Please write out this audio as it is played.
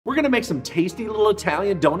We're gonna make some tasty little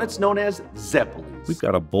Italian donuts known as Zeppoles. We've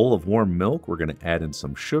got a bowl of warm milk. We're going to add in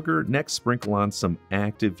some sugar. Next, sprinkle on some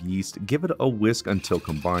active yeast. Give it a whisk until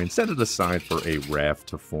combined. Set it aside for a raft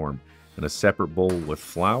to form. In a separate bowl with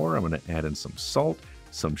flour, I'm going to add in some salt,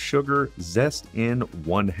 some sugar, zest in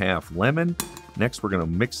 1/2 lemon. Next, we're going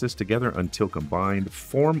to mix this together until combined.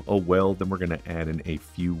 Form a well. Then we're going to add in a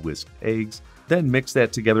few whisked eggs. Then mix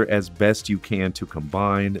that together as best you can to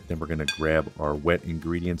combine. Then we're going to grab our wet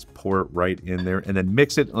ingredients, pour it right in there, and then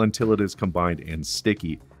mix it until it is combined and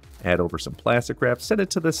sticky. Add over some plastic wrap, set it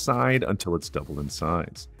to the side until it's doubled in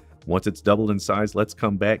size. Once it's doubled in size, let's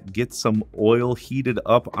come back, get some oil heated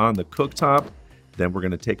up on the cooktop. Then we're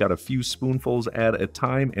going to take out a few spoonfuls at a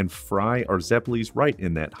time and fry our Zeppoles right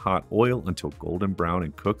in that hot oil until golden brown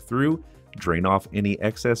and cook through. Drain off any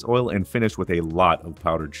excess oil and finish with a lot of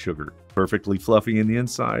powdered sugar. Perfectly fluffy in the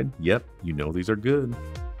inside. Yep, you know these are good.